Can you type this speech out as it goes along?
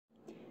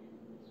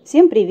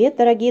Всем привет,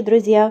 дорогие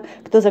друзья,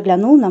 кто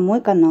заглянул на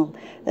мой канал.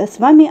 С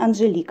вами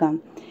Анжелика.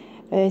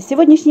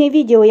 Сегодняшнее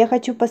видео я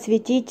хочу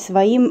посвятить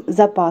своим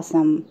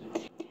запасам,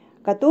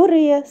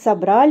 которые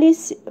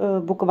собрались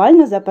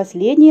буквально за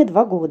последние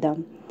 2 года.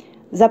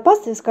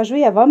 Запасы, скажу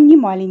я вам, не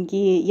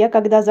маленькие. Я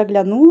когда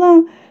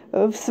заглянула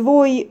в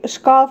свой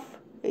шкаф,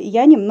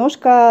 я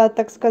немножко,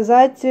 так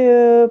сказать,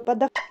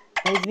 подохла,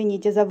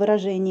 извините за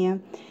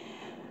выражение.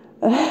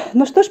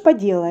 Ну что ж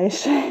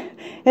поделаешь,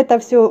 это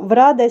все в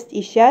радость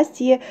и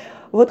счастье.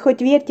 Вот хоть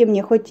верьте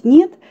мне, хоть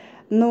нет,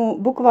 но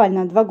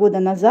буквально 2 года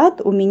назад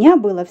у меня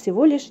было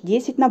всего лишь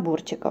 10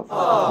 наборчиков.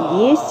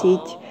 10.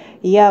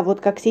 Я вот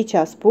как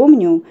сейчас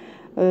помню,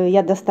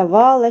 я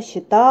доставала,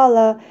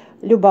 считала,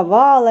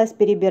 любовалась,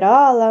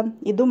 перебирала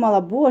и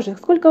думала: боже,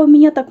 сколько у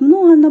меня так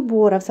много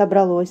наборов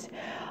собралось.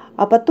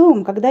 А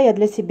потом, когда я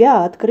для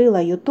себя открыла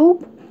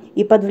YouTube,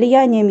 и под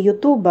влиянием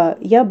Ютуба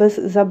я бы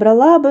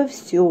забрала бы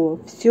все.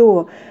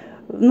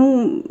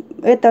 Ну,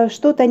 это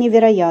что-то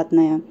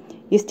невероятное.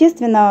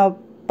 Естественно,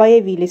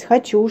 появились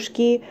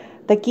хочушки,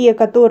 такие,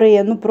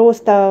 которые, ну,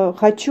 просто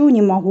хочу,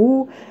 не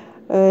могу.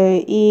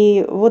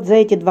 И вот за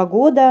эти 2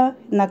 года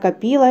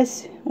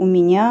накопилось у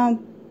меня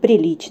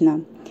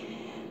прилично.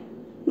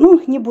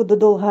 Ну, не буду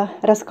долго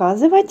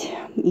рассказывать,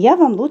 я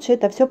вам лучше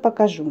это все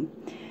покажу.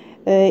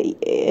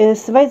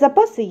 Свои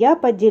запасы я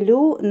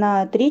поделю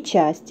на 3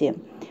 части.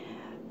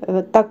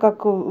 Так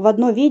как в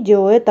одно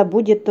видео это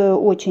будет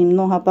очень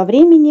много по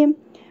времени.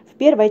 В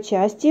первой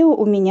части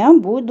у меня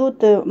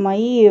будут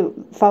мои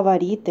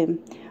фавориты,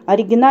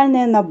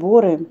 оригинальные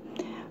наборы.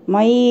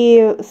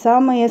 Мои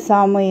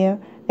самые-самые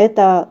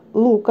это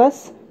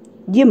Lucas,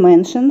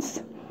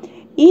 Dimensions.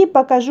 И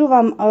покажу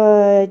вам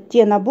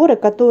те наборы,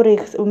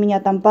 которых у меня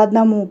там по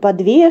 1, по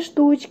 2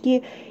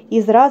 штучки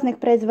из разных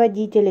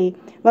производителей.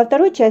 Во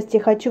второй части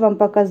хочу вам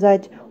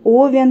показать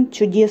овен,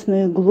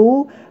 чудесную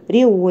иглу,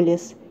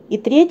 риолис. И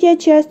третья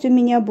часть у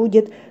меня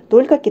будет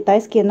только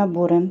китайские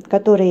наборы,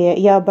 которые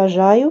я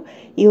обожаю,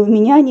 и у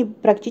меня они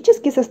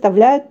практически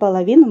составляют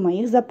половину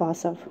моих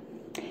запасов.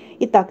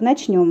 Итак,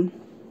 начнем.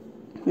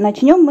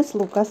 Начнем мы с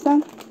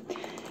Лукаса.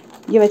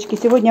 Девочки,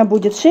 сегодня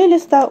будет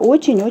шелеста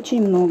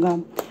очень-очень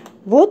много.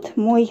 Вот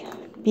мой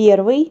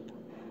первый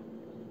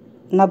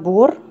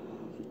набор.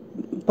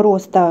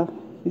 Просто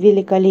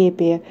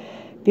великолепие.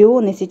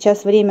 Пионы.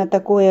 Сейчас время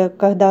такое,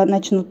 когда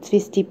начнут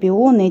цвести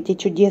пионы, эти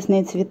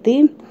чудесные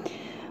цветы.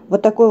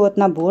 Вот такой вот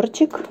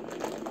наборчик.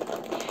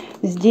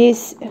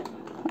 Здесь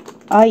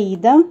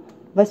Аида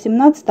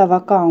 18-го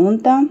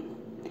каунта.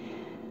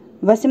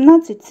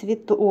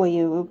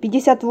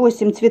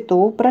 58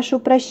 цветов, прошу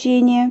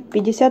прощения.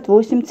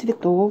 58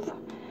 цветов.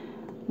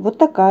 Вот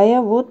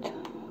такая вот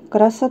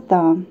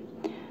красота.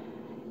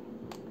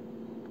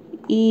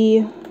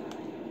 И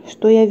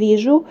что я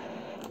вижу?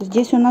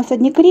 Здесь у нас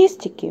одни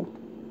крестики.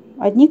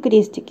 Одни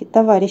крестики,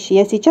 товарищи,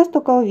 я сейчас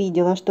только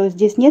увидела, что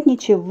здесь нет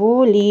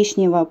ничего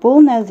лишнего,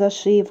 полная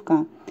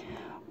зашивка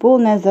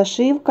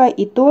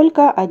и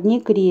только одни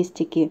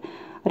крестики.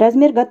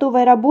 Размер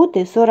готовой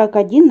работы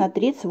 41 на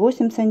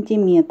 38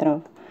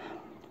 сантиметров.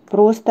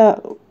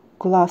 Просто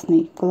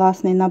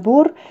классный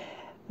набор.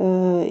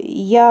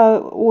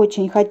 Я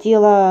очень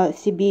хотела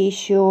себе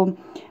еще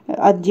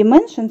от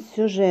Dimensions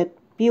сюжет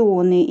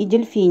пионы и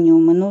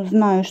дельфиниумы, но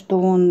знаю, что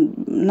он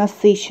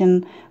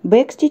насыщен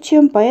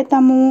бэкстичем,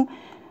 поэтому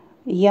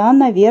я,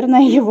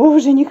 наверное, его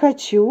уже не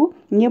хочу.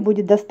 Мне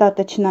будет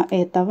достаточно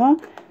этого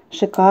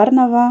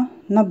шикарного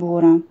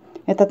набора.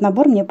 Этот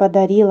набор мне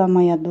подарила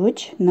моя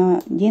дочь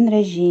на день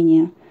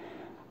рождения.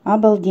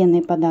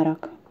 Обалденный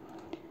подарок.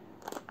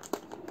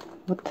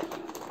 Вот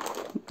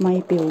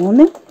мои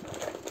пионы.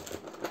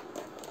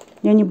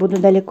 Я не буду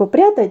далеко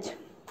прятать.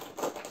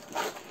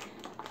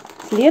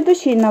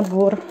 Следующий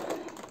набор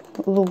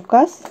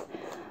Лукас.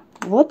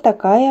 Вот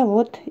такая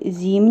вот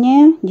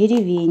зимняя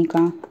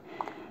деревенька.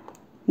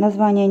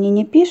 Названия они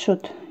не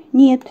пишут.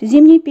 Нет,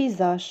 зимний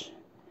пейзаж.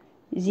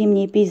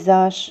 Зимний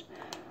пейзаж.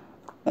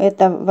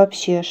 Это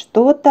вообще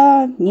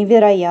что-то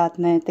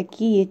невероятное.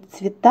 Такие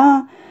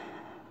цвета.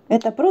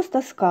 Это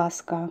просто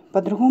сказка.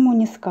 По-другому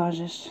не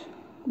скажешь.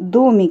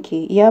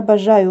 Домики. Я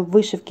обожаю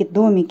вышивки,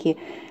 домики.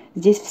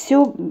 Здесь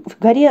все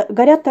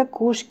горят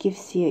окошки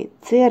все.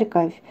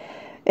 Церковь.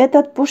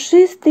 Этот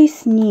пушистый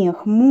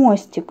снег,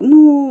 мостик,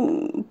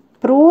 ну,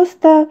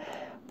 просто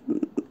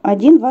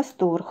один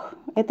восторг.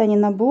 Это не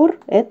набор,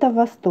 это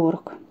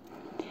восторг.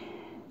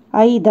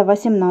 Аида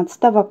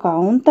 18-го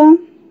каунта.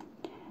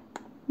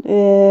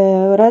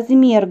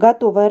 Размер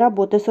готовой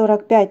работы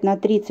 45 на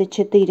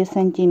 34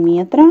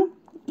 сантиметра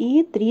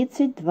и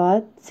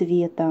 32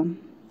 цвета.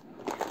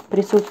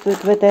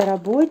 Присутствует в этой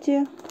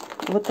работе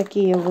вот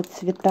такие вот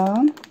цвета.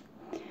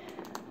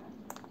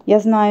 Я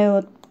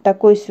знаю,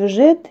 такой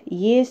сюжет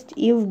есть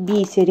и в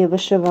бисере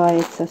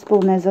вышивается. С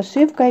полной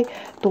зашивкой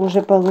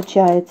тоже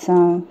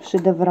получается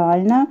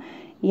шедеврально.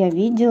 Я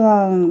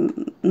видела,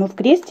 но в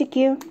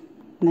крестике,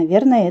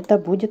 наверное, это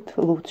будет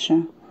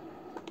лучше.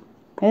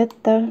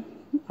 Это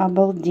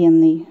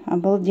обалденный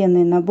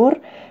набор.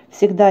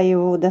 Всегда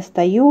его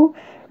достаю,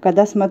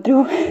 когда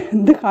смотрю,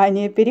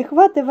 дыхание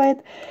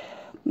перехватывает.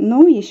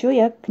 но еще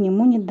я к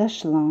нему не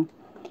дошла.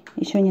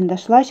 Еще не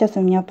дошла. Сейчас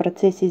у меня в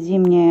процессе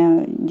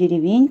зимняя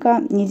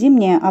деревенька. Не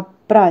зимняя, а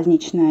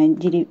праздничная,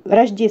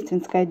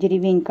 рождественская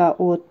деревенька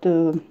от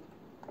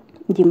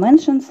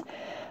Dimensions.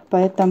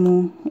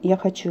 Поэтому я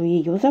хочу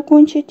ее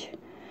закончить.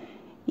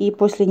 И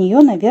после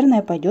нее,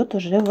 наверное, пойдет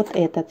уже вот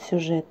этот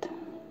сюжет.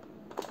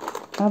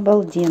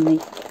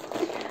 Обалденный.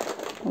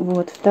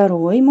 Вот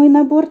второй мой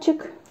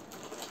наборчик.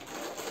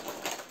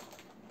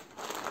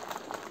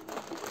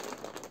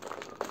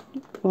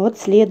 Вот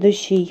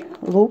следующий.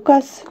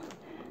 Лукас.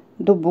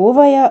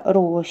 Дубовая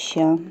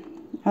роща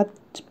от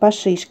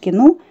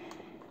Пашишкину.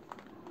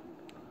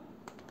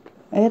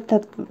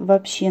 Этот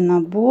вообще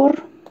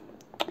набор.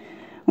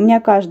 У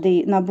меня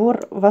каждый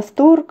набор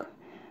восторг.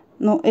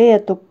 Но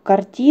эту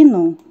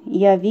картину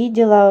я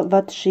видела в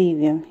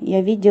отшиве.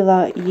 Я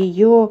видела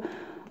ее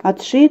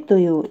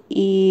отшитую.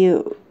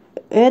 И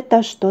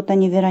это что-то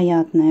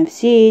невероятное.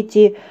 Все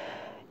эти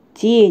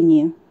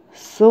тени,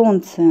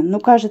 солнце.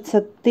 Ну,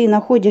 кажется, ты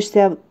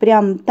находишься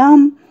прямо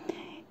там.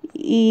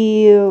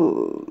 И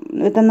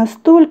это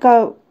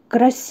настолько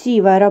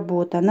красивая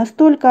работа,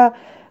 настолько,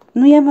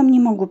 ну я вам не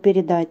могу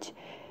передать.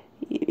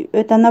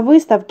 Это на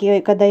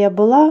выставке, когда я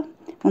была,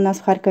 у нас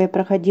в Харькове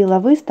проходила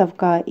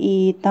выставка,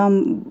 и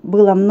там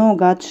было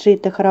много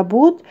отшитых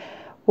работ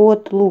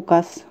от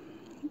Лукас.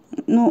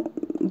 Ну,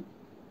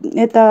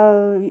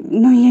 это,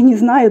 ну я не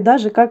знаю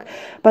даже, как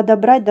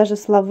подобрать даже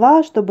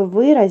слова, чтобы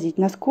выразить,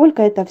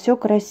 насколько это все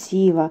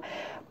красиво.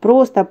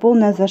 Просто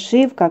полная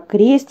зашивка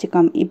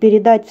крестиком и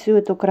передать всю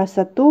эту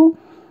красоту,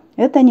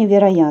 это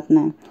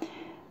невероятно.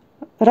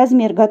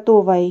 Размер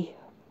готовой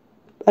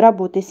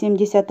работы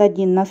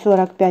 71 на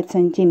 45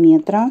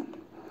 сантиметра.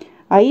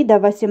 Аида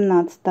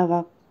 18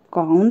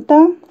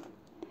 каунта.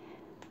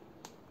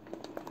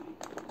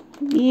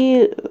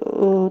 И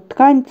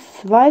ткань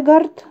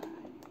Свайгард.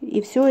 И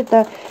все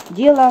это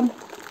дело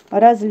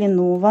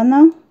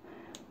разлиновано.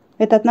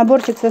 Этот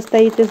наборчик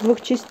состоит из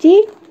двух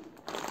частей.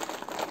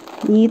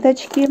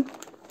 Ниточки,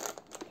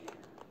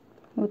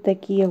 вот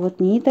такие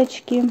вот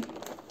ниточки.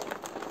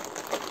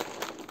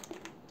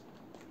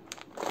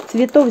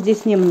 Цветов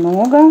здесь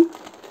немного,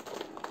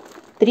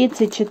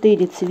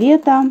 34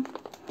 цвета,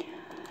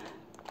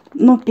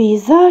 но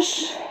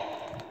пейзаж,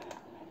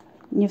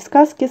 не в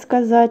сказке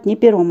сказать, не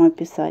пером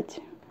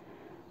описать.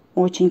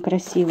 Очень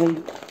красивый.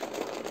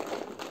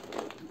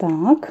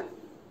 Так.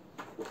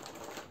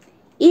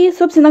 И,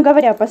 собственно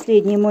говоря,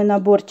 последний мой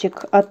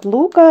наборчик от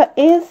Lika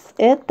S —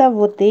 это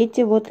вот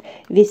эти вот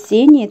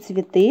весенние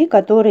цветы,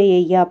 которые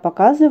я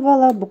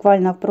показывала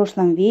буквально в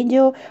прошлом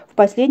видео, в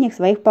последних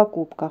своих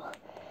покупках.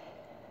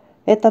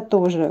 Это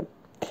тоже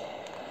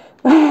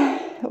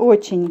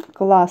очень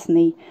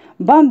классный,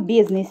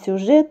 бомбезный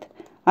сюжет.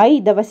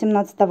 Аида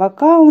 18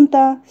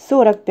 каунта,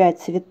 45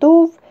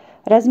 цветов.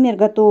 Размер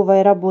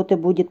готовой работы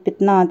будет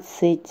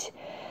 15.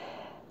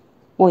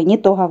 Ой, не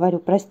то говорю,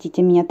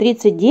 простите меня.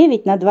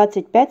 39 на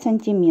 25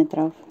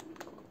 сантиметров.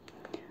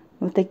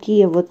 Вот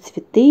такие вот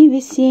цветы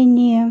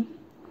весенние.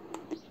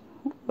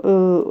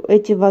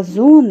 Эти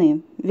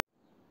вазоны.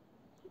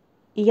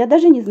 И я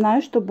даже не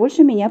знаю, что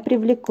больше меня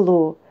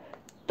привлекло.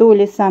 То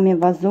ли сами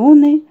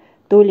вазоны,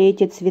 то ли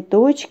эти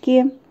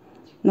цветочки.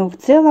 Но в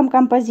целом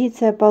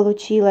композиция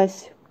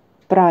получилась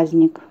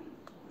праздник.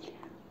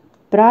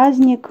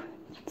 Праздник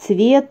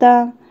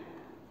цвета,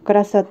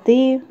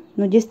 красоты.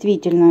 Ну,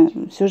 действительно,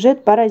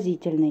 сюжет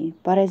поразительный,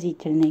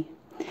 поразительный.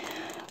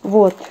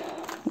 Вот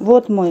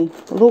мой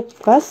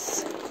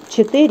Лукас,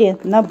 4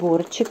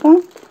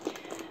 наборчика.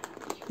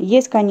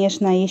 Есть,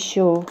 конечно,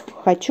 еще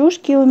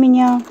хочушки у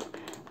меня.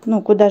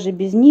 Ну, куда же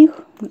без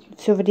них,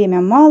 все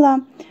время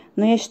мало.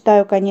 Но я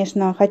считаю,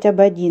 конечно, хотя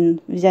бы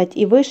один взять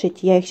и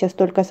вышить. Я их сейчас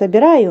только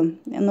собираю,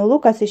 но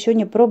Лукас еще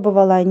не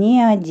пробовала ни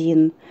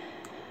один.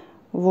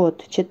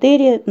 Вот,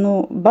 4,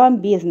 ну,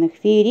 бомбезных,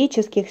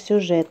 феерических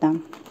сюжета.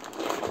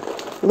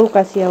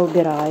 Лукас я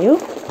убираю.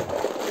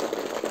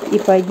 И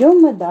пойдем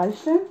мы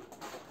дальше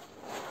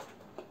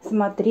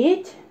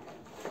смотреть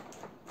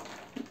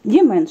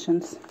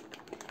Dimensions.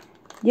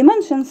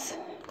 Dimensions,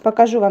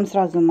 покажу вам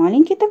сразу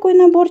маленький такой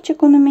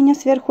наборчик. Он у меня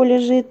сверху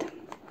лежит.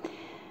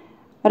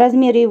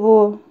 Размер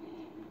его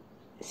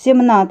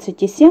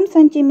 17,7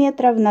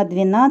 сантиметров на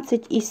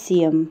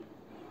 12,7.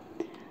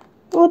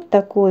 Вот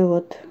такой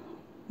вот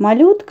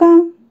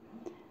малютка.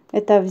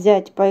 Это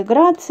взять,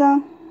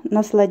 поиграться,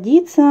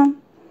 насладиться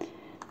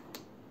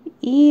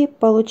и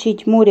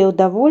получить море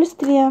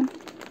удовольствия.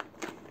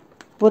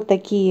 Вот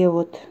такие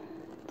вот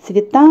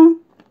цвета,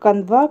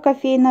 канва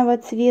кофейного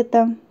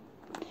цвета.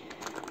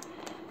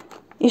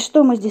 И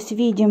что мы здесь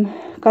видим?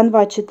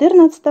 Канва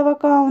 14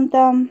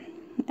 каунта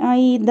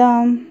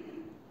Аида.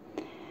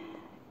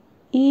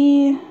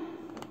 И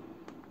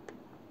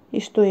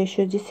что я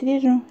еще здесь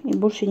вижу? И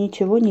больше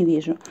ничего не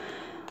вижу.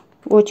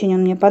 Очень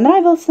он мне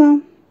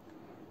понравился.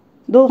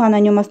 Долго на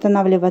нем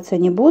останавливаться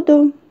не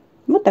буду.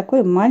 Вот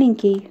такой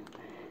маленький,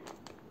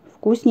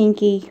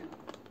 вкусненький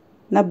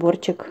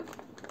наборчик.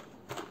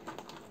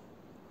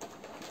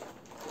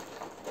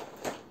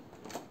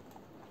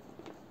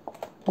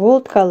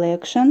 Gold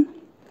Collection.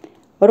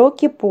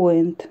 Rocky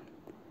Point.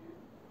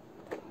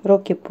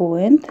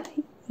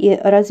 И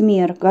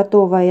размер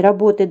готовой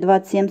работы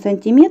 27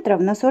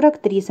 сантиметров на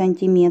 43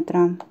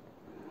 сантиметра.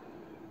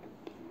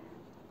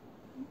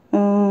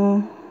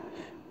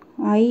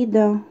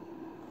 Аида.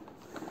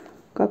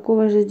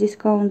 Какого же здесь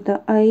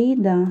каунта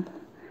Аида?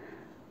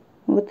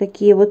 Вот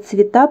такие вот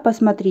цвета,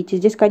 посмотрите.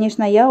 Здесь,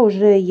 конечно, я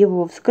уже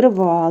его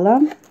вскрывала.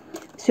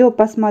 Все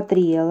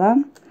посмотрела.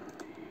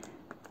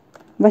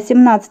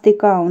 18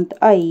 каунт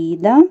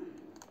Аида.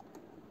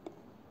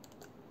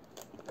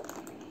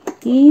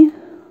 И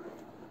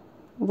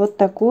вот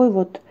такой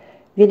вот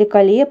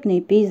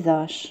великолепный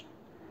пейзаж.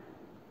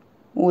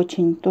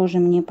 Очень тоже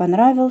мне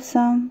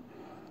понравился.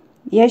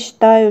 Я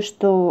считаю,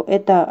 что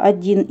это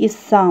один из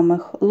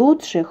самых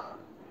лучших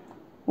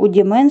у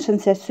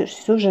Dimensions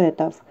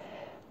сюжетов.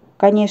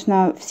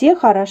 Конечно, все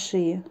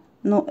хороши,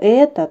 но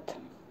этот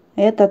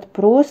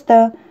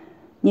просто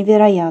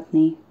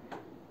невероятный.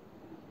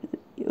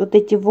 Вот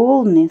эти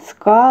волны,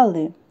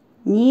 скалы,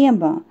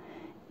 небо,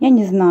 я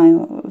не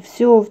знаю,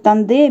 все в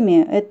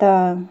тандеме,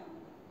 это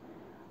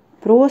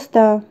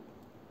просто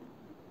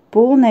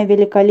полное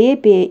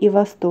великолепие и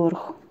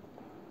восторг.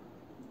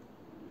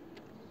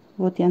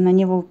 Вот я на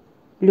него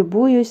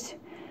любуюсь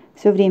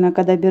все время,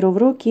 когда беру в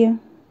руки,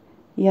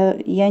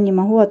 я не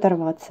могу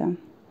оторваться.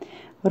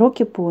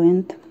 Rocky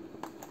Point.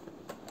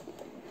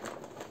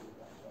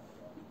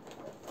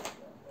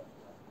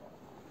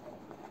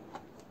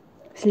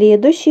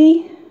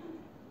 Следующий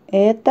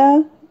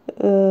это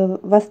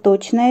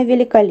восточное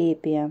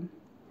великолепие.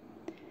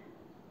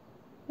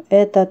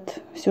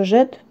 Этот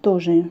сюжет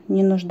тоже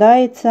не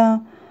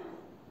нуждается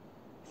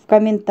в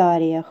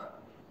комментариях.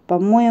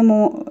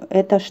 По-моему,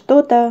 это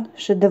что-то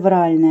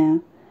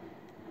шедевральное.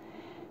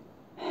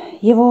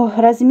 Его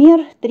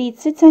размер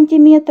 30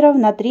 сантиметров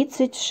на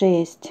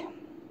 36.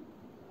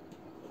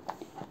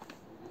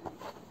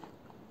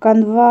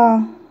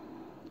 Канва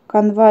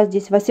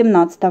здесь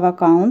 18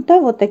 каунта.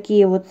 Вот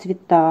такие вот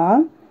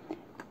цвета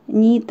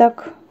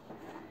ниток.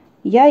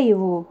 Я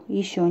его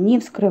еще не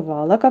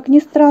вскрывала, как ни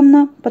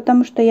странно,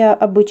 потому что я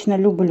обычно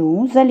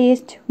люблю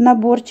залезть в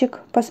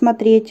наборчик,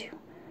 посмотреть,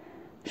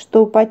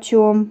 что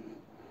почем.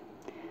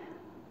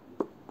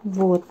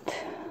 Вот.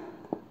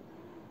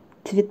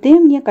 Цветы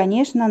мне,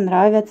 конечно,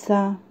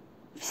 нравятся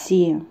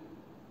все.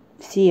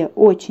 Все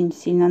очень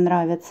сильно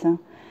нравятся.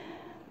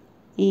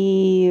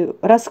 И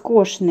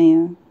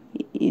роскошные.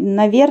 И,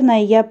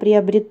 наверное, я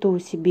приобрету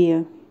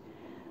себе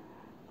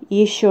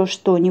еще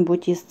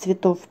что-нибудь из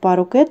цветов в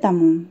пару к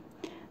этому.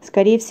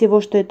 Скорее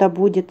всего, что это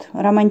будет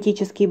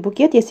романтический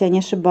букет, если я не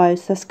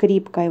ошибаюсь, со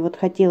скрипкой. Вот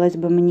хотелось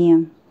бы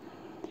мне.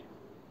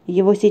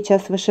 Его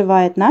сейчас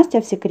вышивает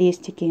Настя, все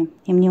крестики,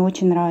 и мне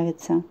очень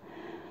нравится.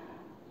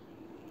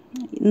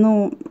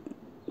 Ну,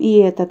 и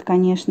этот,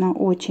 конечно,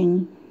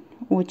 очень.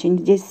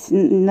 Здесь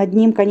над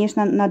ним,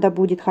 конечно, надо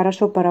будет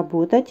хорошо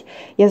поработать.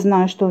 Я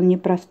знаю, что он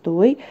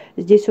непростой.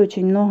 Здесь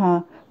очень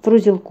много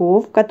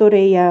фрузелков,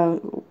 которые я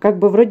как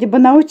бы вроде бы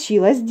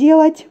научилась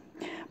делать.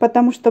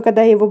 Потому что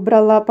когда я его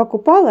брала,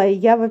 покупала,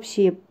 я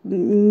вообще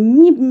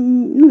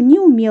не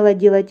умела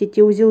делать эти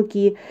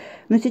узелки.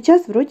 Но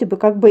сейчас вроде бы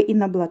как бы и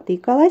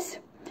наблатыкалась.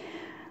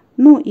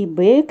 Ну и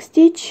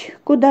Xstitch,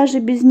 куда же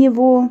без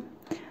него.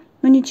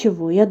 Ну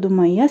ничего, я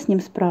думаю, я с ним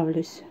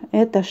справлюсь.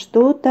 Это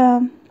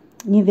что-то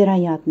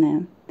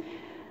невероятное.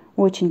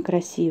 Очень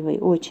красивый,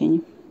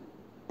 очень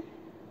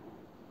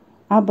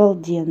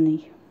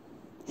обалденный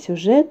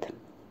сюжет.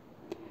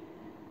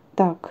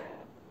 Так.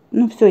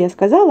 Ну, все, я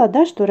сказала,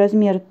 да, что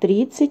размер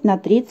 30 на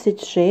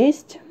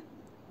 36.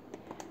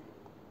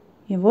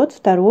 И вот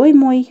второй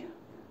мой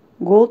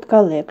Gold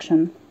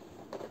Collection.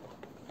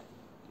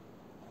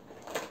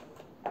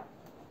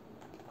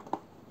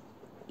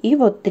 И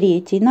вот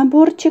третий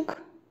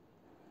наборчик,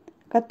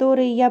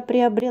 который я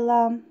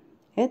приобрела,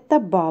 это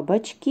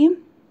бабочки.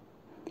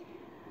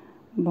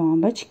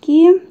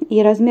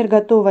 И размер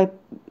готовой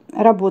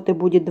работы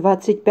будет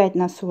 25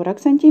 на 40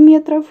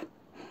 сантиметров.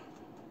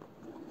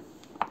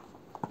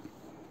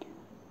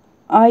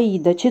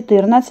 Аида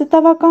 14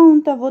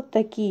 каунта. Вот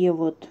такие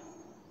вот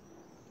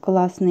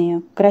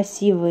классные,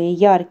 красивые,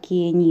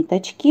 яркие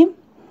ниточки.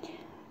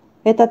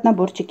 Этот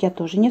наборчик я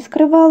тоже не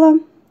вскрывала.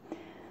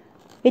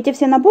 Эти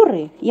все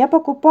наборы я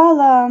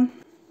покупала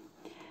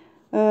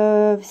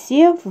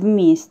все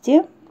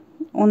вместе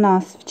у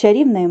нас в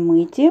Чарівній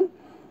миті.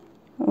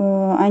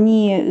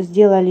 Они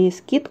сделали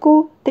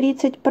скидку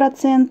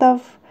 30%.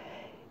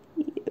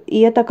 И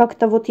это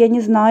как-то вот, я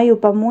не знаю,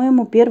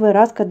 по-моему, первый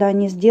раз, когда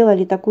они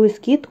сделали такую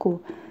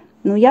скидку.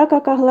 Ну, я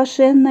как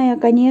оглашенная,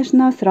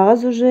 конечно,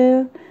 сразу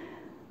же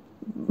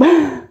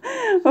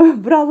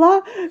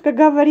брала, как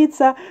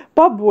говорится,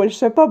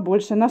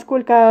 побольше.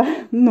 Насколько,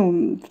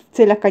 ну, в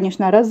целях,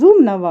 конечно,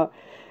 разумного,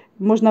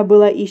 можно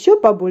было еще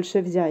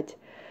побольше взять.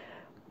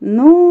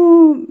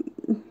 Ну,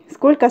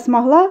 сколько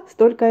смогла,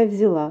 столько и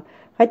взяла.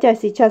 Хотя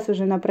сейчас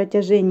уже на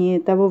протяжении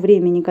того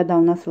времени, когда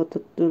у нас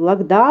вот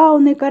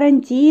локдауны,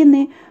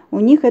 карантины, у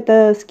них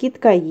эта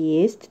скидка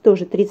есть,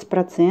 тоже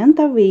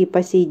 30%, и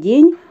по сей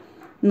день.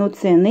 Но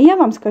цены, я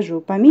вам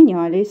скажу,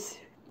 поменялись.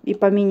 и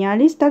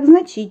поменялись так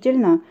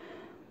значительно.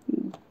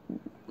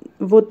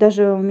 Вот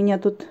даже у меня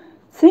тут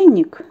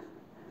ценник.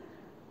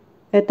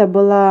 Это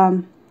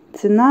была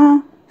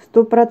цена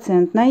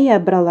стопроцентная. Я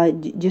брала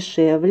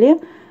дешевле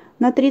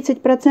на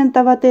 30%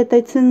 от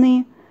этой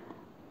цены.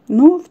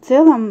 Ну, в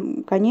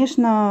целом,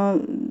 конечно,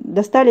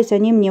 достались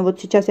они мне, вот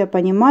сейчас я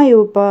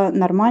понимаю, по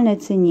нормальной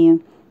цене.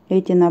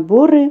 Эти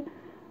наборы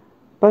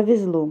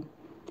повезло.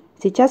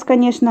 Сейчас,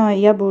 конечно,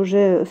 я бы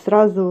уже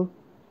сразу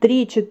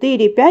 3,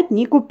 4, 5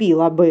 не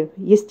купила бы,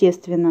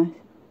 естественно.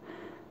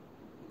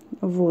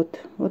 Вот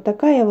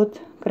такая вот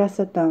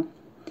красота.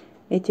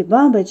 Эти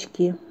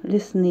бабочки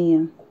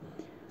лесные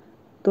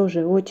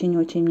тоже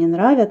очень-очень мне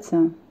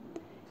нравятся.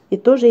 И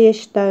тоже я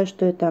считаю,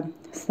 что это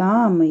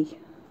самый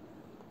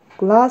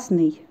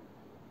классный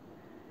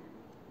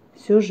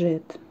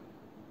сюжет.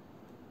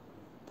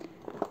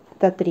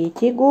 Это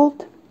 3-й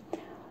голд.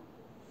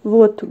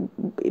 Вот,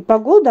 по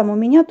голдам у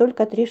меня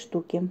только 3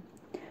 штуки.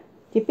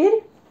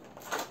 Теперь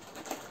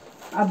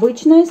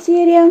обычная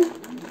серия.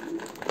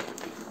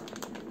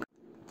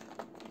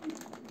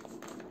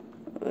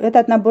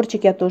 Этот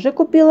наборчик я тоже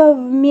купила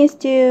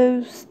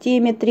вместе с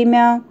теми 3.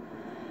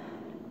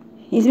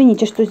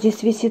 Извините, что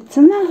здесь висит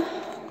цена.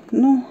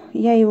 Ну,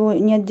 я его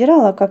не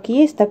отдирала, как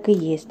есть, так и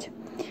есть.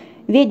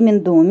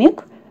 Ведьмин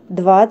домик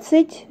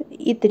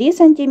 20,3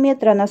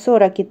 сантиметра на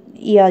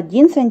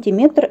 40,1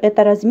 сантиметр.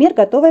 Это размер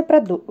готовой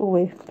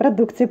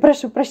продукции,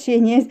 прошу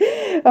прощения,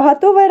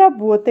 готовой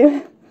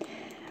работы.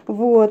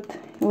 Вот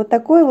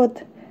такой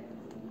вот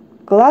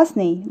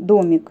классный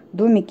домик.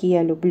 Домики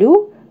я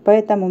люблю,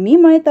 поэтому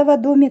мимо этого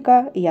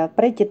домика я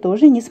пройти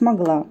тоже не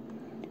смогла.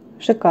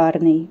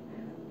 Шикарный,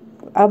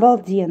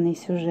 обалденный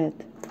сюжет.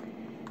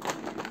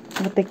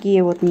 Вот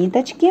такие вот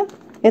ниточки.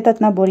 Этот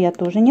набор я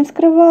тоже не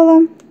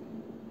вскрывала.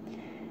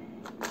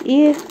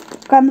 И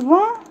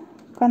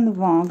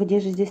канва, где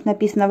же здесь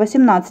написано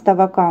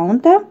 18-го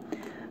каунта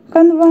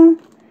канва.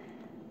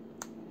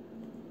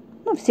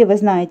 Ну, все вы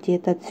знаете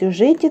этот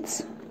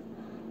сюжетец.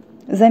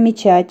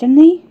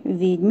 Замечательный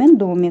ведьмин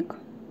домик.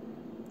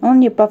 Он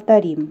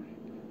неповторим.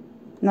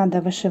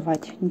 Надо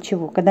вышивать.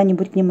 Ничего,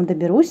 когда-нибудь к нему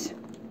доберусь.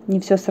 Не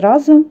все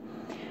сразу.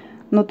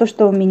 Но то,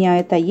 что у меня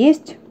это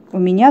есть, у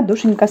меня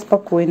душенька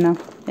спокойно.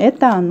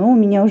 Это оно у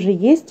меня уже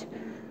есть.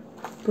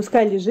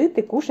 Пускай лежит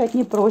и кушать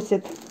не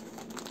просит.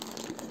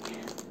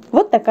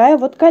 Вот такая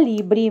вот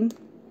колибри.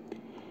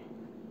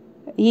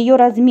 Ее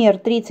размер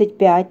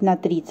 35 на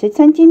 30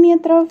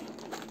 сантиметров.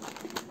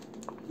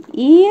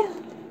 И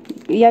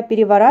я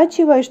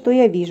переворачиваю, что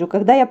я вижу.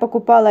 Когда я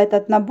покупала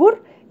этот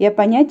набор, я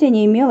понятия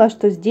не имела,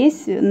 что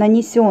здесь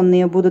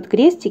нанесенные будут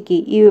крестики.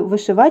 И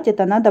вышивать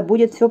это надо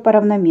будет все по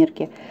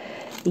равномерке.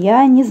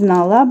 Я не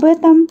знала об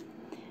этом.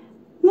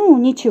 Ну,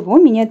 ничего,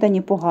 меня это не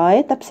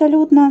пугает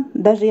абсолютно.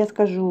 Даже, я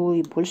скажу,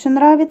 и больше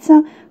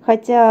нравится.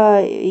 Хотя,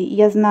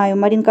 я знаю,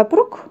 Маринка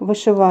Прук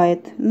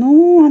вышивает.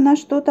 Ну, она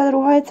что-то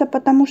ругается,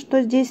 потому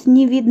что здесь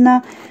не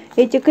видно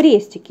эти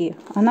крестики.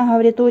 Она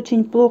говорит,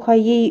 очень плохо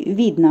ей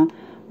видно.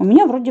 У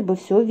меня вроде бы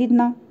все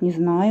видно, не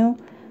знаю.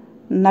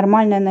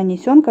 Нормальная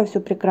нанесенка,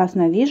 все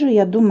прекрасно вижу.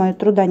 Я думаю,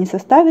 труда не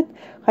составит.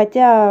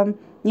 Хотя...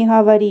 Не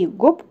говори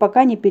гоп,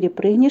 пока не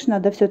перепрыгнешь.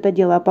 Надо все это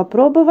дело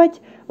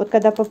попробовать. Вот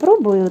когда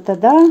попробую,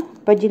 тогда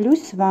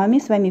поделюсь с вами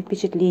своими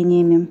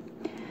впечатлениями.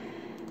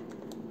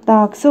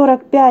 Так,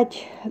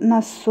 45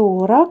 на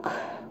 40.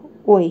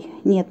 Ой,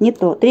 нет, не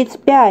то.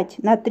 35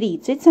 на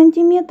 30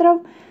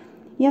 сантиметров,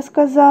 я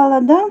сказала,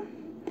 да?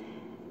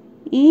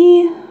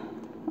 И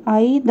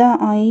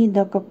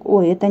Аида, как...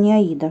 Ой, это не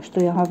Аида,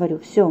 что я говорю.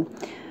 Все,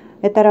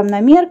 это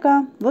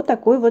равномерка. Вот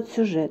такой вот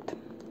сюжет.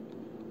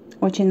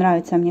 Очень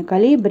нравится мне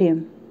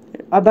колибри.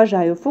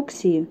 Обожаю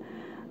фуксии.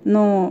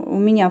 Но у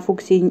меня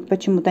фуксии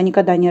почему-то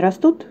никогда не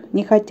растут,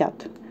 не хотят.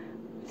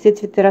 Все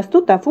цветы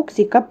растут, а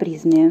фуксии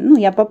капризные. Ну,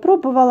 я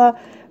попробовала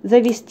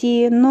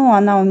завести, но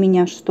она у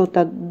меня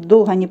что-то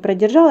долго не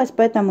продержалась,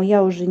 поэтому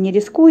я уже не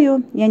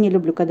рискую. Я не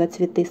люблю, когда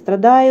цветы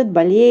страдают,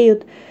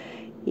 болеют.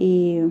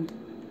 И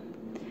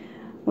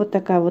вот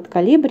такая вот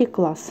колибри,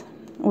 класс.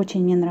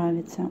 Очень мне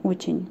нравится,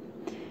 очень.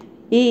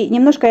 И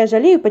немножко я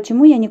жалею,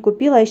 почему я не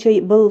купила,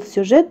 еще был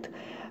сюжет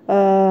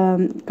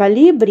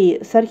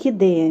колибри с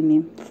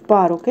орхидеями. В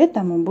пару к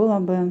этому было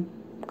бы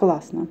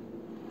классно.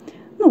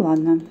 Ну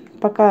ладно,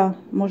 пока,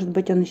 может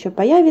быть, он еще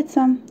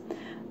появится.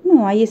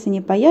 Ну, а если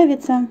не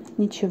появится,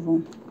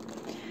 ничего.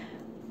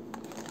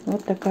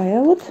 Вот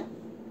такая вот.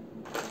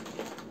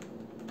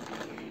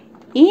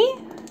 И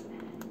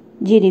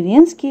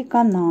деревенский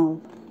канал.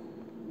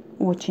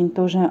 Очень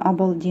тоже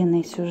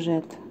обалденный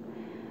сюжет.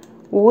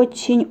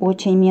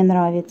 Очень-очень мне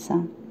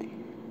нравится.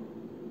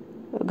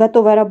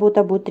 Готовая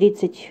работа будет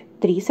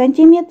 33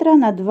 сантиметра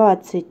на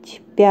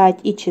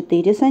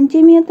 25,4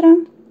 сантиметра.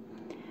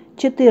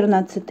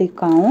 14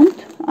 каунт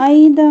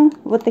Аида.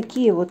 Вот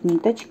такие вот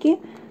ниточки.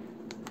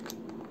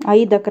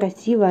 Аида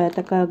красивая,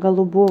 такая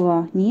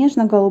голубого,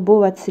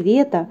 нежно-голубого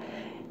цвета.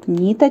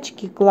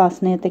 Ниточки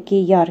классные,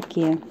 такие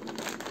яркие.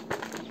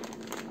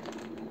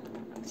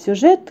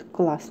 Сюжет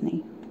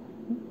классный.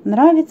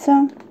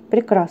 Нравится.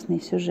 Прекрасный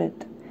сюжет.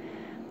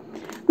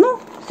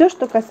 все,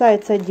 что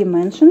касается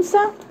Dimensions,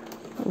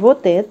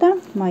 вот это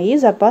мои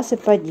запасы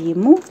по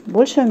Диму.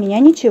 Больше у меня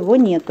ничего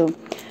нету.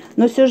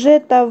 Но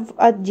сюжетов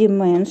от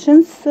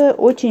Dimensions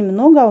очень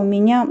много у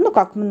меня. Ну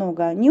как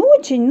много? Не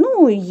очень,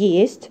 ну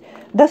есть.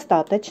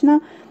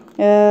 Достаточно.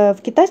 В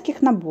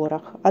китайских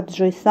наборах. От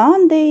Joy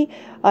Sunday,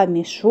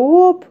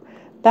 Амишоп.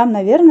 Там,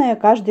 наверное,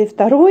 каждый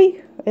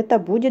второй это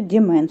будет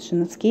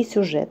Dimensionский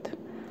сюжет.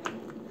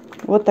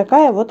 Вот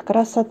такая вот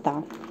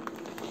красота.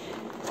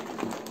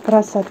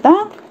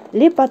 Красота,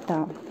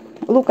 лепота.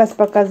 Лукас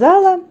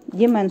показала,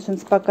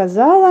 Dimensions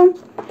показала.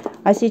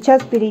 А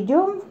сейчас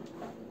перейдем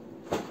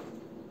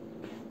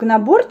к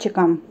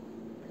наборчикам,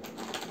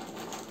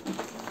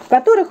 в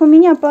которых у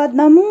меня по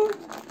одному,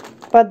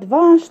 по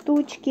два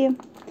штучки.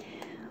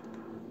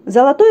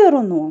 Золотое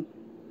руно.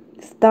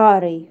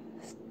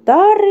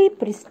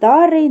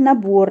 Престарый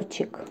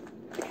наборчик.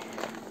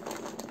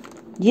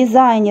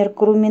 Дизайнер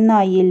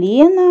Крумина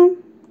Елена.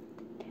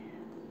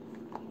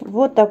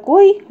 Вот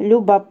такой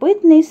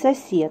любопытный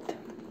сосед.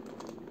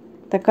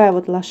 Такая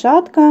вот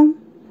лошадка.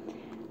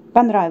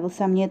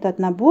 Понравился мне этот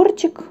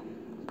наборчик.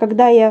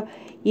 Когда я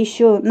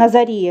еще на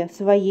заре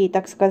своей,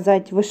 так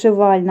сказать,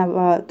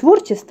 вышивального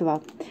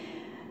творчества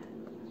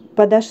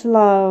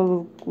подошла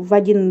в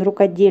один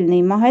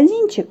рукодельный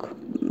магазинчик.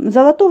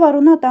 Золотого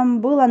руна там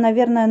было,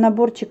 наверное,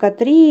 наборчика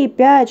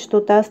 3-5,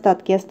 что-то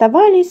остатки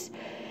оставались.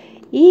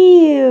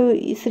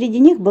 И среди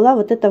них была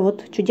вот эта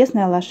вот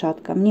чудесная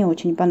лошадка. Мне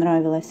очень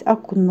понравилось.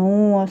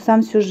 Окно,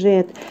 сам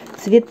сюжет,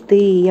 цветы.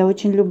 Я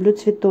очень люблю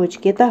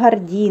цветочки. Это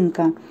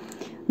гординка.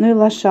 Ну и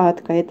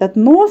лошадка. Этот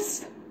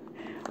нос.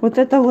 Вот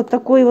это вот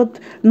такой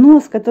вот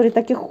нос, который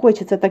так и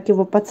хочется так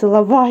его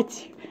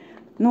поцеловать.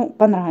 Ну,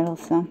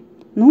 понравился.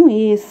 Ну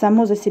и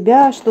само за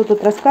себя, что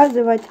тут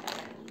рассказывать.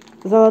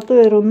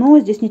 Золотое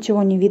руно. Здесь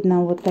ничего не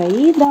видно. Вот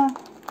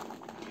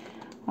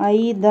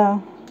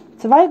Аида.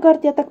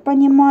 Цвайгард, я так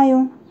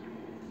понимаю.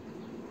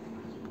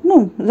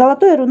 Ну,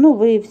 золотое руно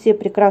вы все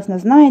прекрасно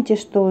знаете,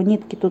 что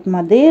нитки тут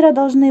Мадейра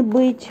должны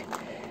быть.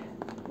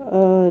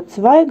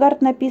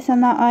 Цвайгард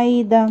написано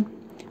Аида.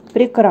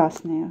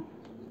 Прекрасные.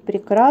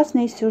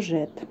 Прекрасный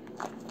сюжет.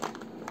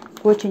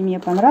 Очень мне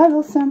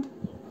понравился.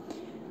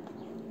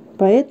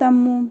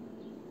 Поэтому,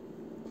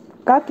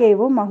 как я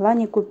его могла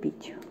не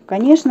купить?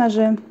 Конечно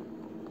же,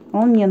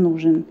 он мне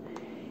нужен.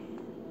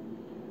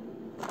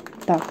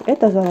 Так,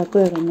 это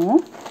золотое руно.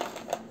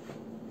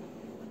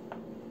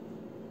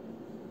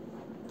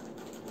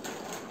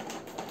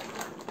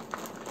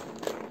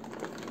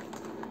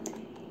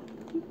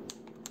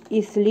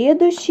 И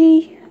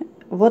следующий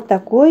вот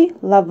такой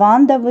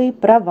лавандовый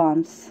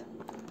прованс.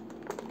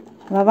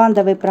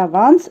 Лавандовый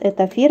прованс —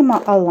 это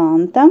фирма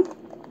Аланта.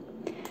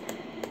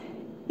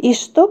 И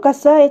что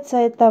касается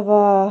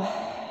этого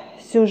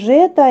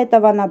сюжета,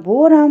 этого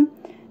набора,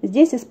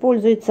 здесь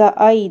используется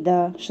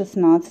Аида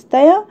 16,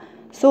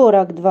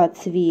 42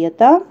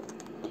 цвета.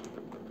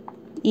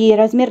 И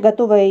размер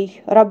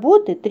готовой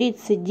работы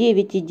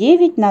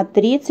 39,9 на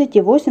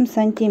 30,8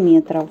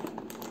 сантиметров.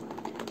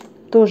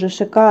 Тоже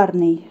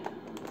шикарный,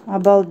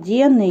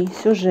 обалденный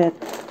сюжет.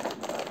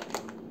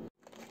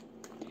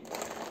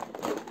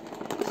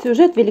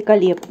 Сюжет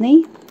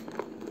великолепный.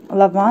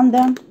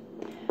 Лаванда.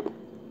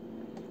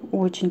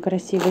 Очень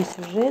красивый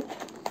сюжет.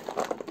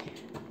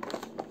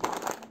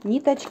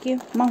 Ниточки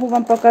могу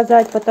вам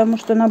показать, потому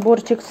что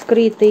наборчик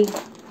скрытый.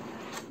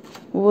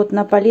 Вот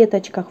на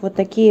палеточках вот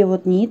такие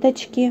вот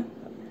ниточки.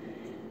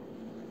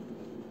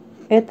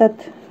 Этот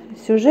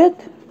сюжет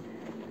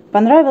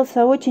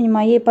понравился очень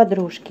моей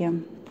подружке.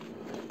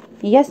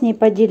 И я с ней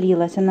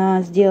поделилась.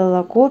 Она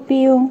сделала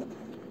копию,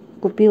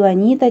 купила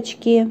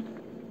ниточки.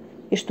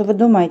 И что вы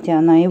думаете,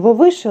 она его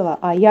вышила,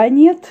 а я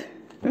нет.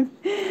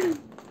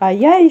 А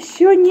я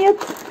еще нет.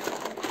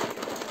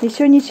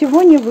 Еще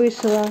ничего не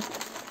вышила.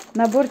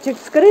 Наборчик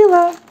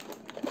вскрыла.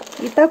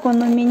 И так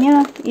он у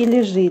меня и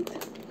лежит.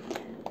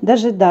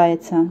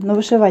 Дожидается. Но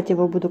вышивать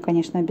его буду,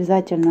 конечно,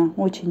 обязательно.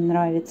 Очень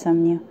нравится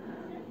мне.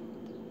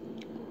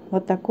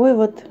 Вот такой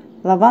вот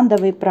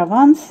лавандовый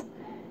прованс.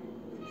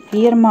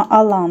 Фирма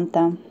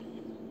Аланта.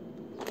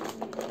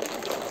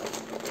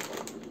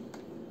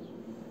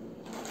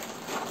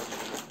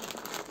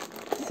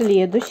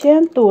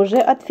 Следующее тоже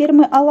от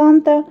фирмы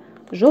Аланта.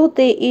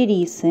 Желтые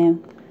ирисы.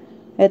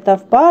 Это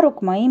в пару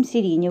к моим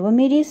сиреневым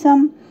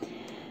ирисам.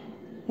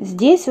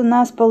 Здесь у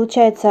нас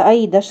получается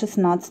Аида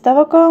 16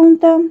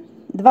 каунта.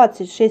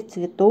 26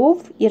 цветов.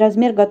 И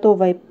размер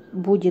готовой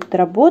будет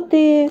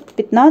работы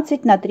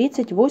 15 на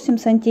 38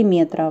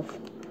 сантиметров.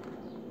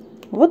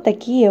 Вот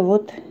такие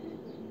вот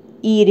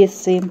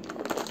ирисы.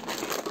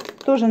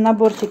 Тоже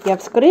наборчик я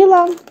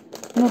вскрыла.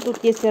 Но тут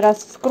если раз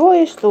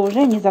вскроешь, то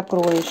уже не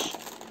закроешь.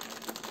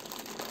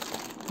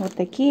 Вот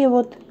такие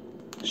вот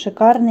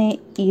шикарные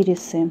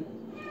ирисы.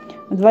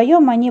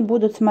 Вдвоем они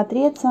будут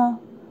смотреться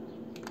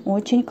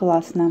очень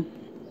классно.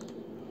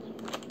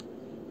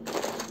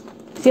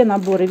 Все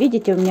наборы,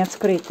 видите, у меня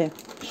вскрыты.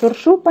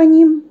 Шуршу по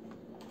ним.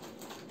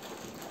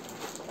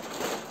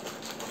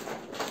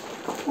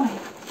 Ой.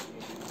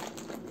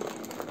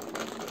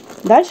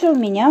 Дальше у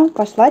меня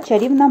пошла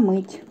чарівна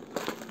мыть.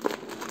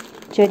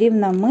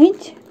 чарівна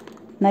мить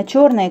на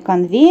черной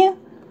канве.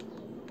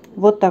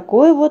 Вот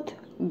такой вот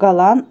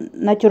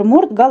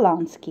натюрморт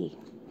голландский.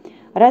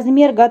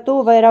 Размер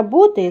готовой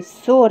работы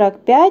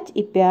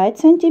 45,5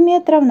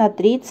 сантиметров на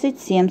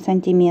 37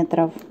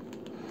 сантиметров.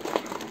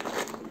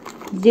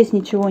 Здесь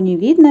ничего не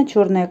видно,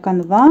 черная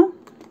канва.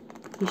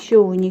 Еще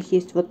у них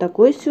есть вот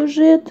такой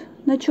сюжет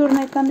на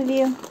черной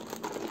канве.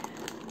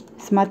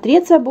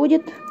 Смотреться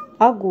будет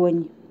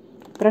огонь.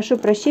 Прошу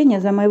прощения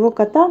за моего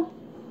кота.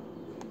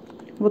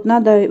 Вот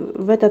надо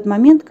в этот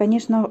момент,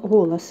 конечно,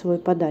 голос свой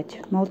подать.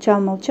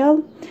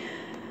 Молчал.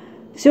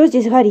 Все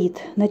здесь горит.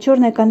 На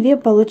черной канве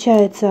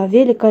получаются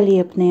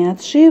великолепные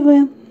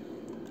отшивы.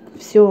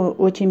 Все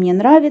очень мне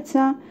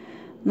нравится.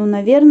 Но,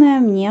 наверное,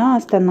 меня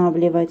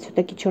останавливает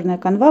все-таки черная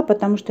канва,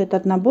 потому что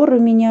этот набор у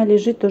меня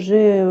лежит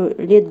уже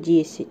лет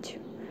 10.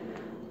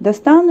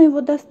 Достану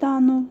его,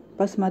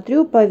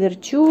 посмотрю,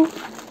 поверчу,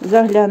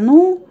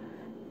 загляну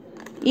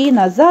и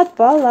назад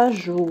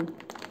положу.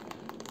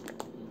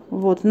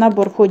 Вот в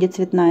набор входит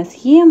цветная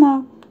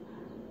схема,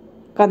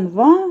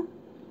 канва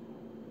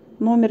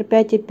номер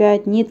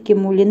 5,5, нитки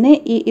мулине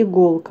и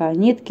иголка.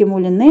 Нитки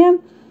мулине,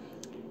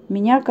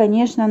 меня,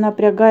 конечно,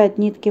 напрягает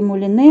нитки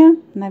мулине,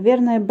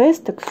 наверное,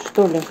 бестекс,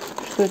 что ли,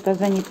 что это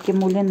за нитки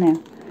мулине,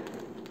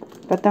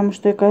 потому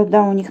что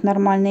когда у них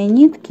нормальные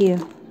нитки,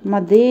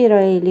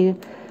 Мадейра или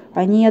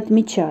они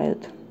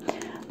отмечают.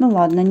 Ну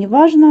ладно,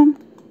 неважно.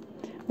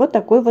 Вот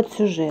такой вот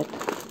сюжет.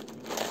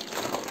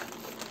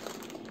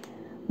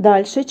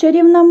 Дальше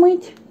чарівна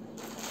мить.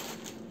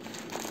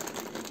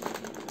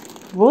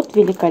 Вот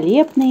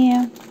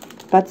великолепные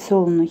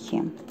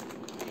подсолнухи.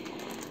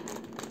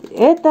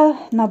 Это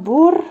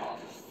набор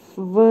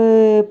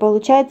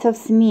получается в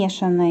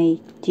смешанной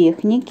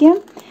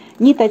технике.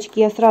 Ниточки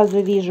я сразу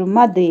вижу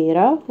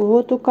Мадейра.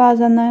 Вот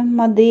указана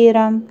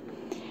Мадейра.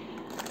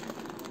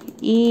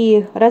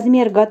 И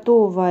размер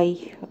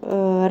готовой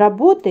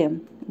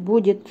работы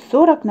будет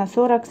 40 на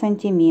 40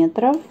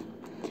 сантиметров.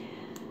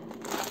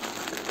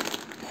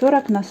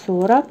 40 на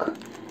 40.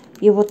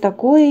 И вот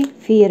такой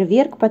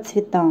фейерверк по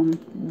цветам.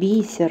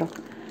 Бисер.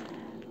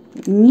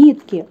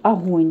 Нитки.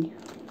 Огонь.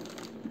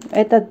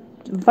 Это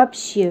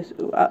вообще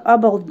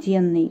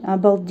обалденный.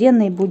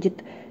 Обалденный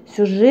будет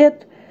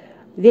сюжет.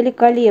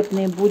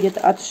 Великолепный будет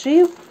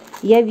отшив.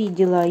 Я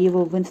видела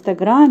его в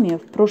Инстаграме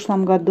в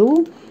прошлом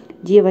году.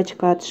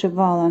 Девочка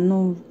отшивала.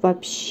 Ну,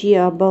 вообще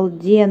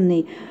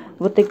обалденный.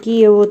 Вот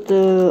такие вот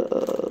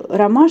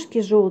ромашки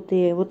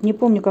желтые, вот не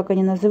помню, как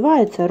они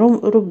называются,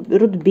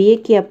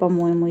 рудбекия,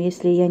 по-моему,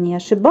 если я не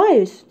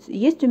ошибаюсь,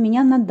 есть у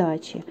меня на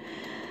даче.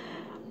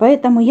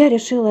 Поэтому я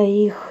решила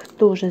их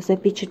тоже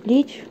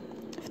запечатлеть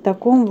в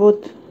таком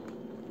вот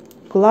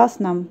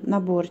классном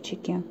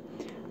наборчике.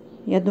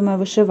 Я думаю,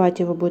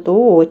 вышивать его будет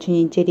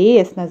очень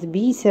интересно, с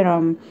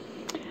бисером,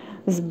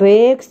 с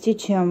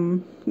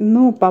Xstitch,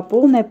 ну, по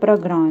полной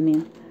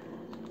программе.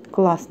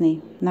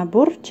 Классный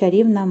набор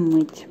чарівна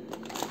мить.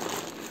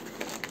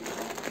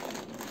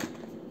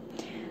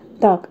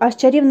 Так, а с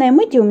чарівной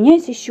мыти у меня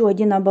есть еще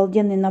один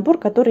обалденный набор,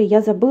 который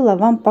я забыла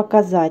вам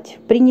показать.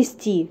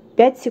 Принести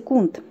 5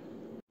 секунд.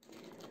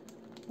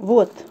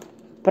 Вот,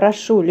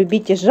 прошу,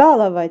 любите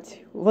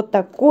жаловать. Вот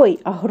такой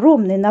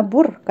огромный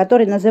набор,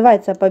 который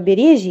называется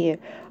 «Побережье»,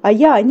 а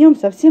я о нем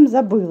совсем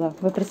забыла.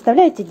 Вы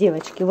представляете,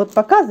 девочки, вот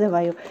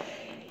показываю.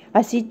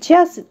 А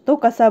сейчас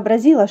только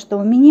сообразила, что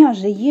у меня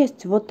же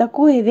есть вот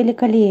такое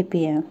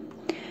великолепие.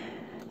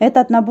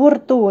 Этот набор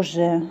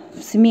тоже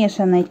в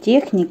смешанной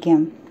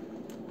технике.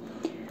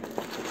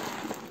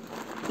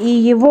 И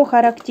его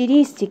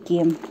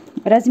характеристики.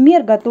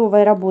 Размер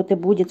готовой работы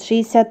будет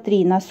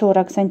 63 на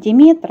 40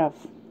 сантиметров.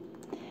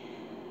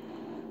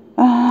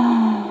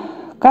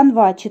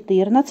 Канва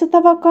 14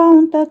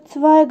 каунта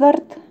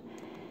Цвайгард.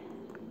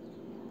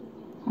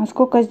 А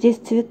сколько здесь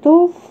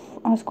цветов?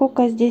 А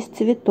сколько здесь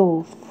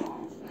цветов?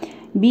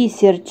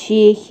 Бисер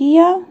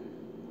Чехия.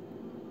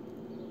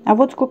 А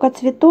вот сколько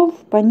цветов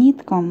по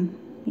ниткам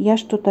я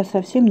что-то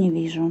совсем не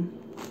вижу.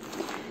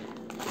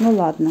 Ну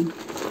ладно.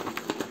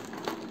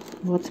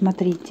 Вот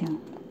смотрите.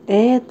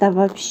 Это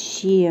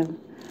вообще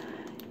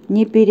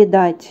не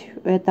передать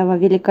этого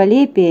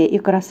великолепия и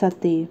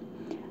красоты.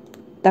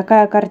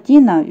 Такая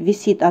картина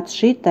висит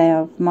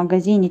отшитая в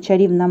магазине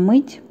 «Чарівна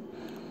мить».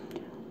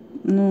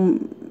 Ну,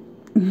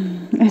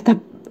 это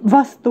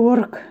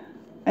восторг.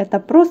 Это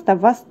просто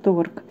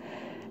восторг.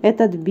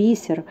 Этот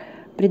бисер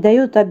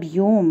придает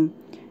объем.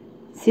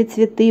 Все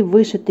цветы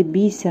вышиты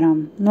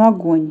бисером. Ну,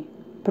 огонь.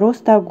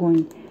 Просто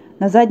огонь.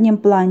 На заднем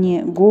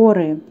плане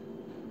горы.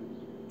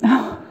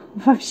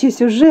 Вообще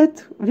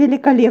сюжет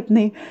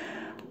великолепный.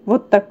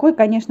 Вот такой,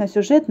 конечно,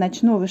 сюжет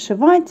начну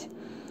вышивать.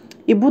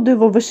 И буду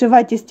его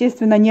вышивать,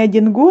 естественно, не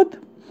один год.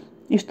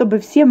 И чтобы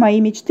все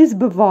мои мечты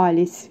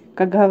сбывались.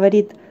 Как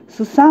говорит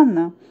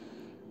Сусанна.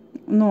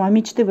 Ну, а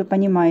мечты вы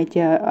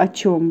понимаете, о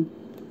чем?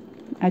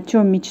 О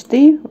чем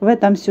мечты? В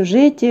этом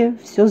сюжете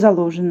все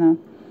заложено.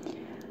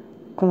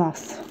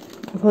 Класс.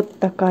 Вот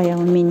такая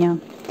у меня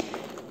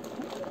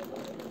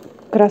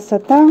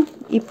красота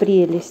и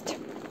прелесть.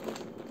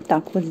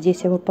 Так, вот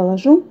здесь я его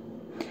положу.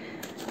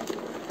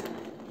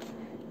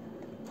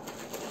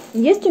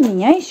 Есть у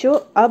меня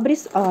еще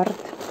Абрис Арт.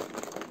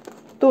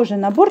 Тоже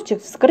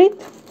наборчик вскрыт.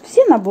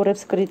 Все наборы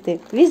вскрыты.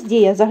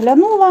 Везде я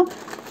заглянула,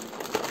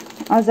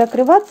 а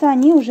закрываться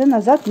они уже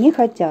назад не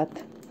хотят.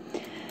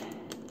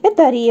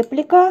 Это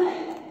реплика.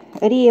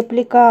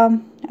 Реплика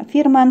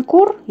фирмы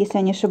Анкор, если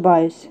я не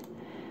ошибаюсь.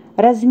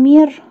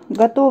 Размер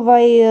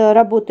готовой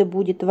работы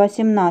будет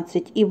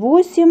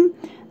 18,8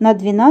 на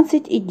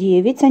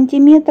 12,9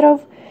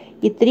 сантиметров.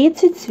 И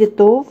 30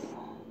 цветов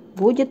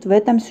будет в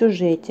этом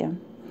сюжете.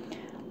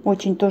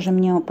 Очень тоже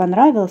мне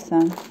понравился.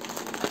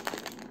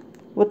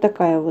 Вот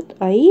такая вот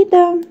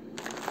Аида.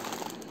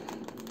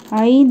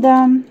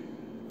 Аида.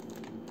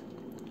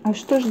 А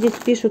что же здесь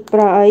пишут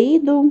про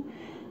Аиду?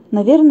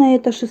 Наверное,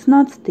 это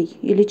 16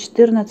 или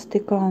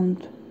 14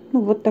 каунт.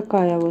 Ну, вот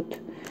такая вот.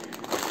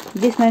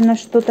 Здесь, наверное,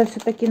 что-то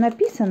все-таки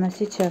написано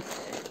сейчас.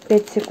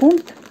 5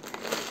 секунд.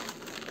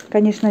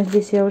 Конечно,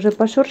 здесь я уже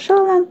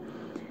пошуршала.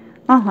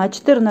 Ага,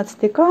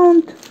 14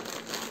 каунт.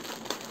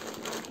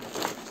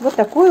 Вот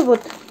такой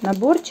вот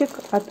наборчик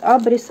от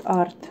Абрис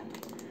Арт.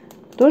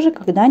 Тоже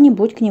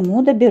когда-нибудь к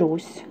нему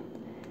доберусь.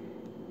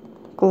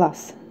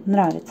 Класс.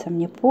 Нравится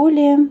мне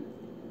поле,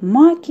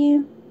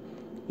 маки.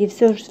 И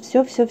все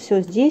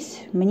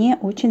здесь мне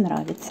очень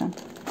нравится.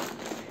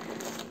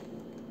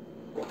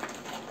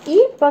 И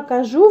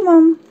покажу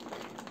вам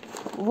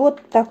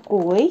вот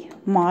такой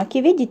маки.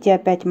 Видите,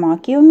 опять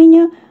маки у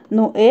меня.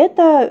 Но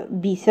это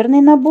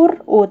бисерный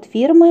набор от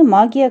фирмы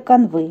Магия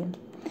Канвы.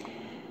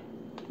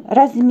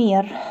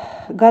 Размер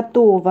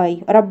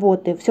готовой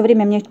работы. Все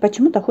время мне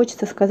почему-то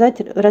хочется сказать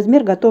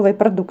размер готовой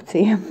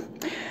продукции.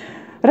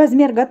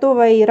 Размер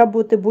готовой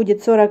работы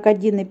будет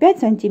 41,5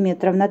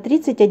 сантиметров на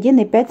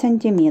 31,5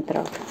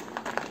 сантиметров.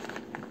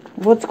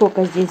 Вот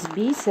сколько здесь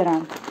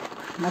бисера.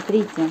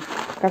 Смотрите,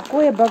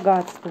 какое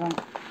богатство.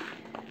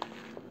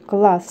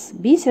 Класс.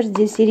 Бисер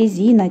здесь и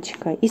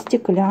резиночка, и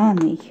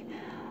стеклянный.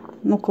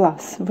 Ну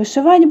класс.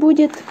 Вышивать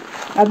будет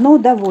одно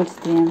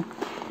удовольствие.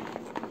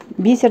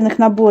 Бисерных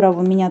наборов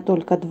у меня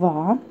только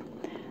 2.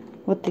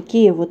 Вот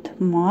такие вот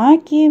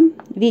маки.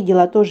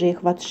 Видела тоже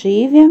их в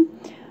отшиве.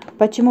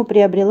 Почему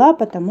приобрела?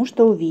 Потому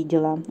что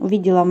увидела.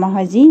 Увидела в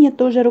магазине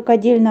тоже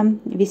рукодельном.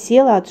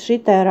 Висела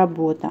отшитая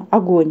работа.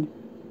 Огонь.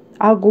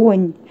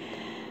 Огонь.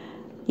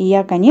 И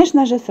я,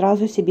 конечно же,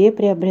 сразу себе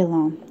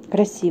приобрела.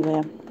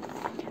 Красивая.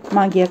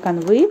 Магия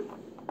Канвы.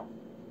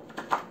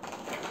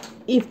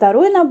 И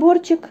второй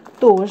наборчик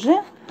тоже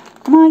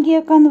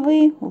Магия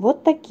Канвы.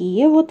 Вот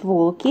такие вот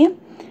волки.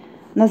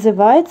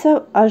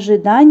 Называется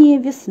 «Ожидание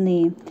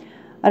весны».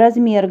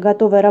 Размер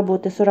готовой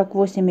работы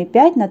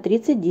 48,5 на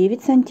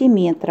 39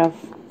 сантиметров.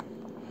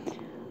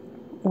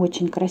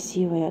 Очень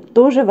красивые.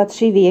 Тоже в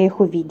отшиве я их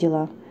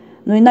увидела.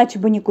 Но иначе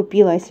бы не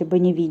купила, если бы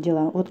не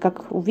видела. Вот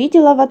как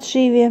увидела в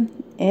отшиве,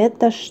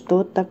 это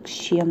что-то с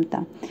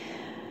чем-то.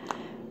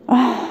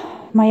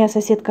 Моя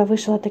соседка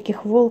вышила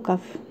таких волков.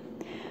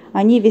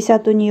 Они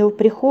висят у нее в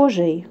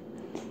прихожей.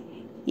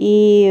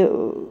 И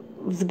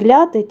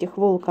взгляд этих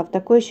волков,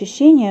 такое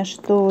ощущение,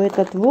 что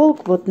этот волк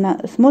вот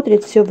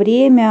смотрит все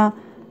время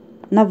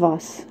на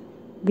вас,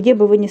 где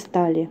бы вы ни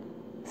стали,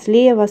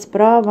 слева,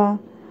 справа.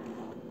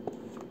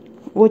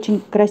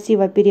 Очень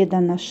красиво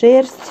передана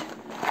шерсть.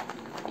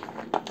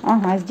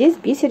 Ага, здесь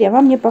бисер я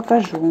вам не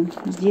покажу.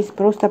 Здесь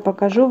просто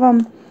покажу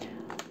вам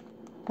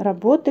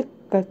работы,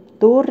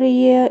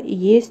 которые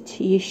есть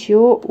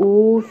еще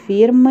у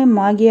фирмы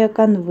Магия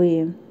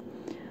Канвы.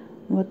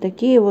 Вот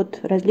такие вот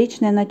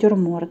различные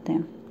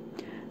натюрморты.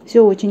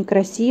 Все очень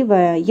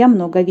красивое. Я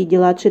много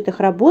видела отшитых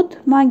работ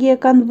Магия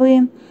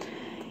Канвы.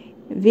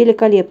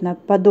 Великолепно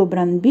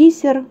подобран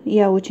бисер.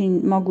 Я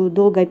очень могу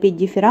долго петь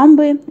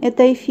дифирамбы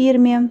этой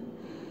фирме.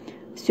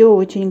 Все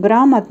очень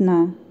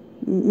грамотно.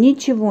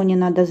 Ничего не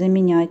надо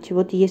заменять.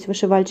 Вот есть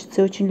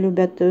вышивальщицы, очень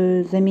любят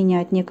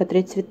заменять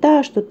некоторые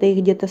цвета. Что-то их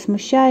где-то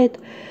смущает.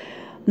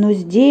 Но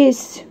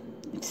здесь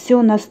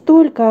все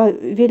настолько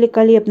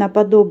великолепно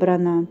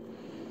подобрано.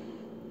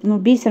 Ну,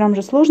 бисером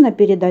же сложно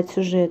передать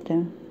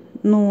сюжеты.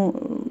 Ну,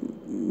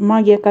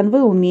 Магия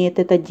Канвы умеет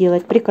это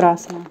делать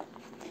прекрасно.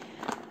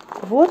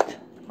 Вот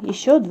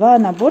еще 2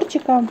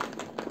 наборчика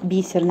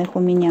бисерных у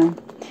меня.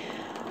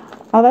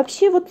 А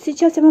вообще вот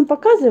сейчас я вам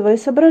показываю,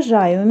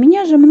 соображаю. У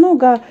меня же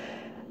много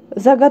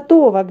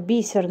заготовок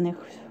бисерных,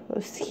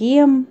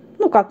 схем.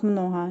 Ну, как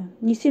много?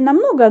 Не сильно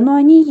много, но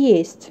они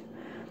есть.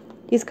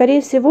 И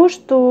скорее всего,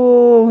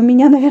 что у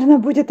меня, наверное,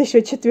 будет еще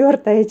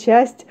 4-я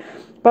часть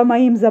по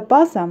моим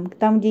запасам.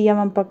 Там, где я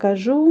вам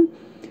покажу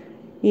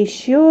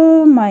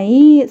еще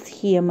мои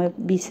схемы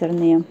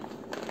бисерные.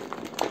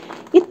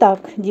 Итак,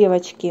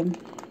 девочки,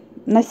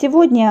 на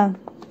сегодня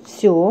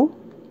все.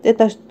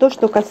 Это то,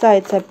 что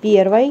касается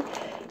первой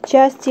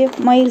части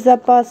моих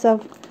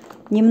запасов.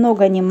 Ни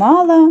много ни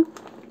мало.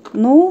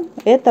 Ну,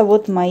 это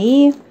вот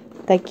мои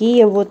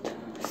такие вот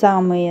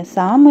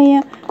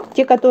самые-самые.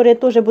 Те, которые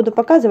тоже буду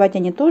показывать,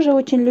 они тоже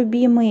очень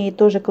любимые. И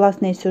тоже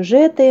классные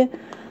сюжеты.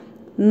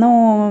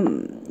 но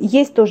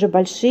есть тоже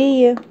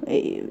большие.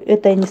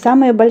 Это не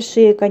самые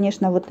большие,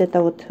 конечно, вот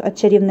это вот от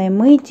чарівної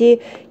миті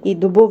и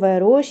дубовая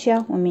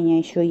роща. У меня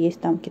еще есть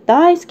там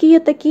китайские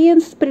такие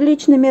с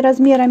приличными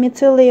размерами,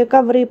 целые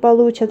ковры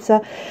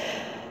получатся.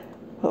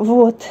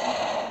 Вот,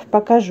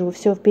 покажу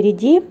все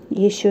впереди,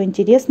 еще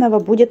интересного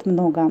будет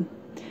много.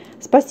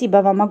 Спасибо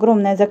вам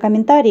огромное за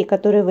комментарии,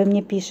 которые вы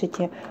мне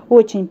пишете.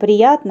 Очень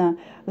приятно,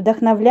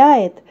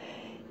 вдохновляет,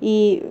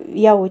 и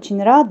я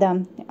очень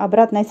рада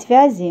обратной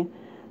связи.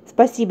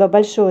 Спасибо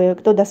большое,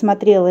 кто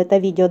досмотрел это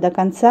видео до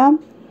конца.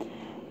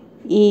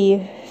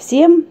 И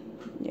всем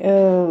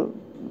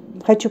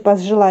хочу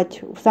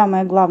пожелать,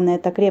 самое главное,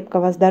 это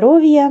крепкого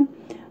здоровья,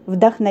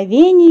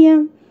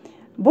 вдохновения,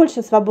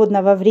 больше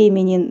свободного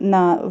времени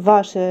на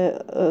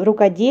ваше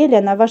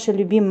рукоделие, на ваше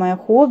любимое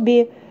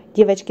хобби.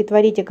 Девочки,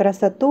 творите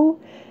красоту.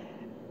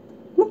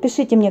 Ну,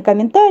 пишите мне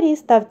комментарии,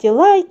 ставьте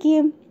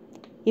лайки.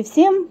 И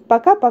всем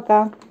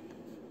пока-пока.